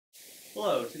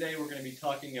Hello, today we're going to be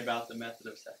talking about the method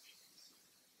of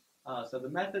sections. So the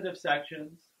method of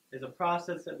sections is a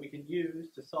process that we can use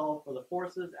to solve for the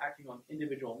forces acting on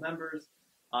individual members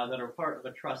that are part of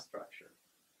a truss structure.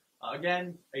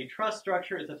 Again, a truss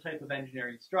structure is a type of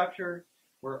engineering structure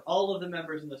where all of the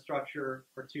members in the structure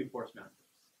are two force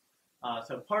members.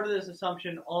 So part of this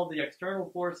assumption, all the external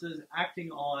forces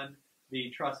acting on the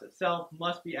truss itself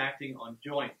must be acting on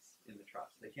joints in the truss.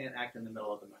 They can't act in the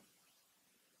middle of the member.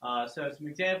 So some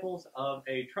examples of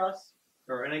a truss,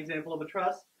 or an example of a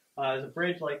truss, is a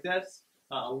bridge like this.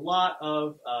 A lot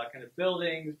of kind of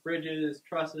buildings, bridges,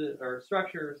 trusses, or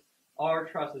structures are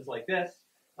trusses like this.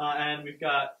 And we've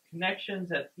got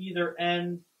connections at either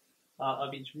end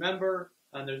of each member,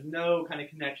 and there's no kind of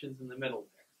connections in the middle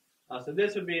there. So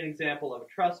this would be an example of a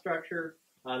truss structure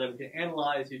that we can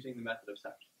analyze using the method of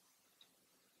sections.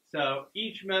 So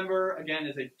each member, again,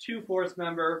 is a two-force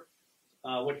member,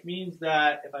 which means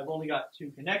that if I've only got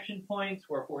two connection points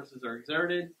where forces are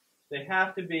exerted, they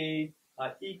have to be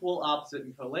equal, opposite,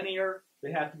 and collinear.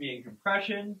 They have to be in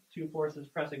compression, two forces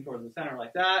pressing towards the center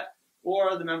like that,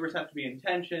 or the members have to be in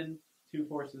tension, two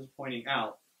forces pointing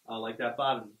out, like that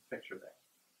bottom picture there.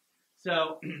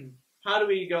 So how do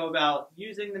we go about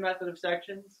using the method of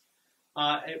sections?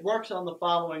 It works on the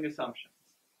following assumptions.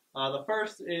 The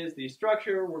first is the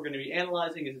structure we're going to be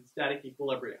analyzing is in static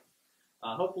equilibrium.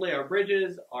 Hopefully our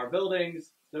bridges, our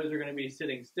buildings, those are going to be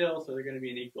sitting still, so they're going to be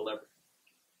in equilibrium.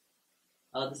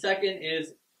 The second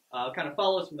is kind of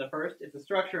follows from the first. If the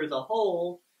structure as a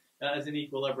whole is in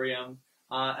equilibrium,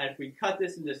 if we cut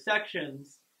this into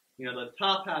sections, the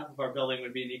top half of our building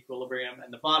would be in equilibrium,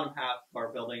 and the bottom half of our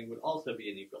building would also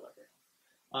be in equilibrium.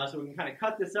 So we can kind of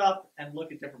cut this up and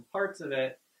look at different parts of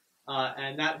it,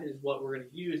 and that is what we're going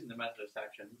to use in the method of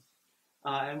sections.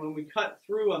 And when we cut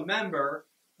through a member,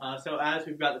 so as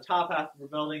we've got the top half of our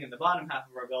building and the bottom half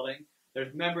of our building,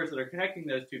 there's members that are connecting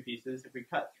those two pieces. If we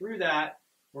cut through that,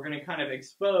 we're going to kind of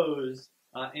expose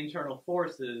internal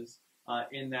forces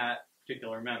in that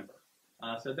particular member.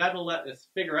 So that'll let us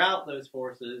figure out those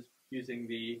forces using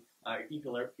the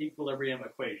equilibrium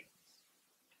equations.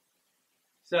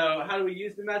 So how do we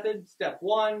use the method? Step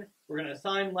one, we're going to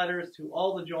assign letters to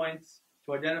all the joints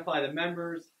to identify the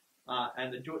members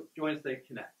and the joints they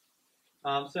connect.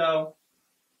 So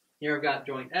here I've got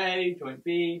joint A, joint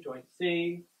B, joint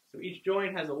C. So each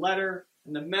joint has a letter,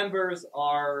 and the members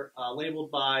are labeled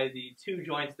by the two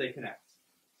joints they connect.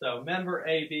 So member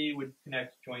AB would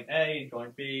connect joint A and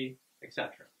joint B,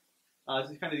 etc.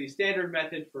 This is kind of the standard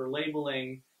method for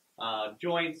labeling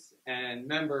joints and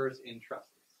members in trusses.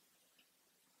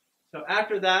 So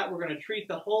after that, we're going to treat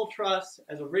the whole truss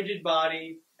as a rigid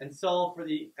body and solve for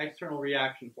the external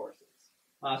reaction forces.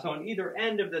 So on either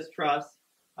end of this truss,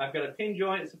 I've got a pin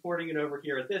joint supporting it over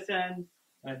here at this end,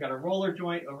 and I've got a roller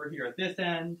joint over here at this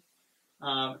end.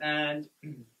 And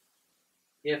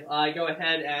if I go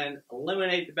ahead and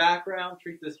eliminate the background,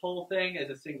 treat this whole thing as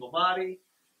a single body,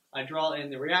 I draw in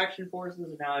the reaction forces,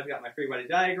 and now I've got my free body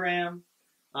diagram.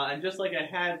 And just like I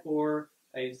had for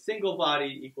a single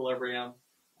body equilibrium,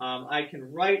 I can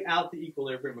write out the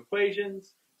equilibrium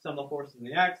equations, sum of forces in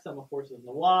the x, sum of forces in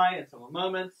the y, and sum of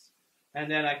moments. And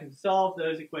then I can solve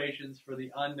those equations for the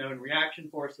unknown reaction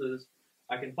forces.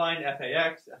 I can find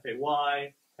FAX,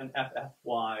 FAY, and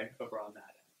FFY over on that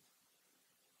end.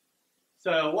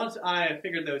 So once I have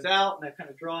figured those out, and I've kind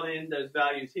of drawn in those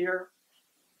values here,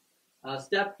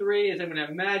 step three is I'm going to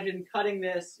imagine cutting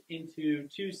this into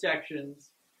two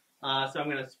sections. So I'm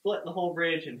going to split the whole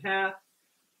bridge in half.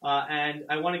 And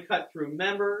I want to cut through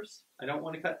members. I don't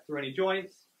want to cut through any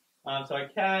joints. So I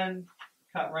can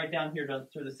cut right down here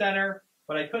through the center,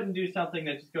 but I couldn't do something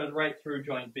that just goes right through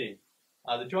joint B.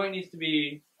 The joint needs to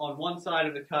be on one side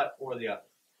of the cut or the other.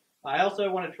 I also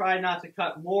want to try not to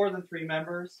cut more than three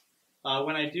members.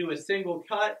 When I do a single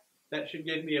cut, that should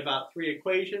give me about three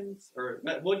equations, or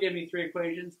that will give me three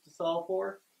equations to solve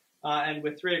for. And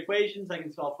with three equations, I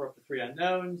can solve for up to three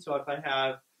unknowns. So if I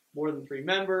have more than three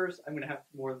members, I'm going to have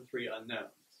more than three unknowns.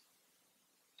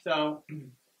 So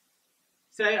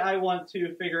say I want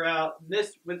to figure out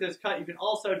this, with this cut, you can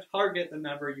also target the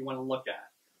member you want to look at.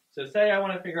 So say I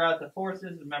want to figure out the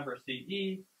forces of member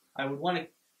CE, I would want to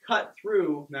cut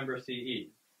through member CE.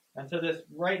 And so this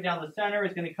right down the center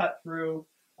is going to cut through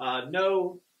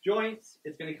no joints.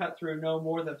 It's going to cut through no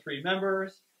more than three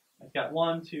members. I've got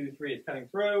 1, 2, 3, it's cutting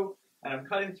through. And I'm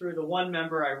cutting through the one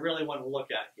member I really want to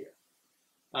look at here.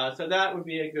 So that would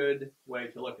be a good way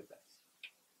to look at this.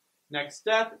 Next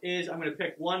step is I'm going to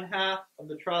pick one half of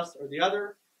the truss or the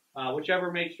other.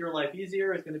 Whichever makes your life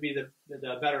easier is going to be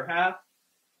the better half.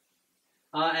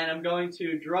 And I'm going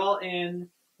to draw in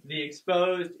the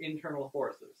exposed internal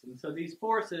forces. And so these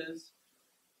forces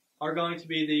are going to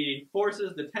be the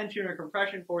forces, the tension or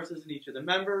compression forces in each of the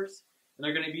members, and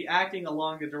they're going to be acting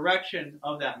along the direction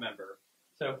of that member.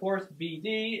 So force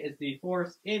BD is the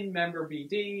force in member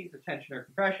BD, the tension or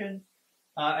compression,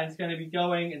 and it's going to be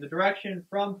going in the direction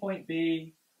from point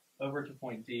B over to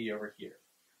point D over here.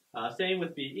 Same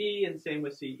with BE and same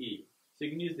with CE. So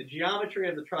you can use the geometry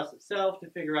of the truss itself to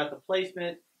figure out the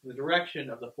placement and the direction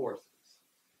of the forces.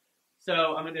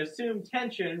 So I'm going to assume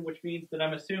tension, which means that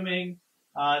I'm assuming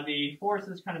the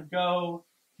forces kind of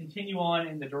continue on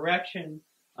in the direction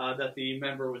that the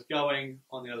member was going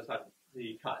on the other side of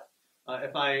the cut.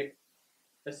 If I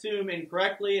assume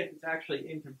incorrectly, if it's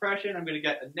actually in compression, I'm going to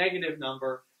get a negative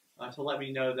number to let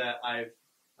me know that I've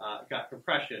got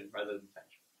compression rather than tension.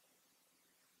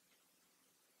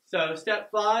 So step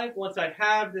 5, once I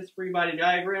have this free body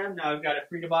diagram, now I've got a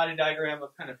free body diagram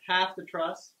of kind of half the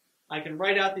truss, I can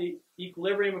write out the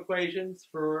equilibrium equations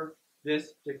for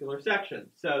this particular section.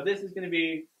 So this is going to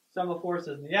be sum of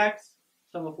forces in the x,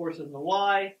 sum of forces in the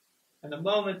y, and the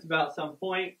moment's about some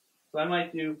point. So I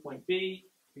might do point B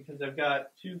because I've got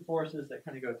two forces that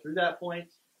kind of go through that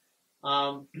point.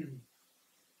 And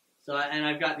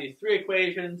I've got these three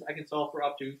equations. I can solve for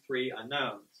up to 3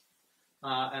 unknowns.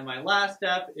 And my last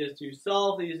step is to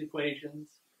solve these equations.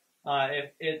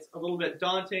 If it's a little bit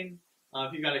daunting,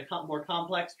 if you've got a more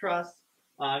complex truss,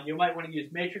 you might want to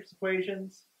use matrix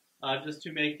equations just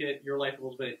to make your life a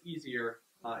little bit easier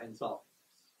in solving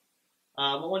this.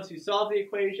 But once you solve the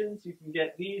equations, you can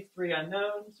get these 3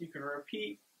 unknowns. You can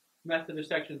repeat method of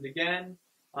sections again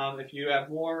if you have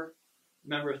more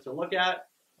members to look at.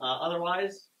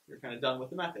 Otherwise, you're kind of done with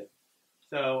the method.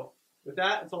 So with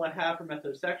that, that's all I have for method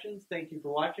of sections. Thank you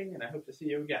for watching, and I hope to see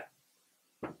you again.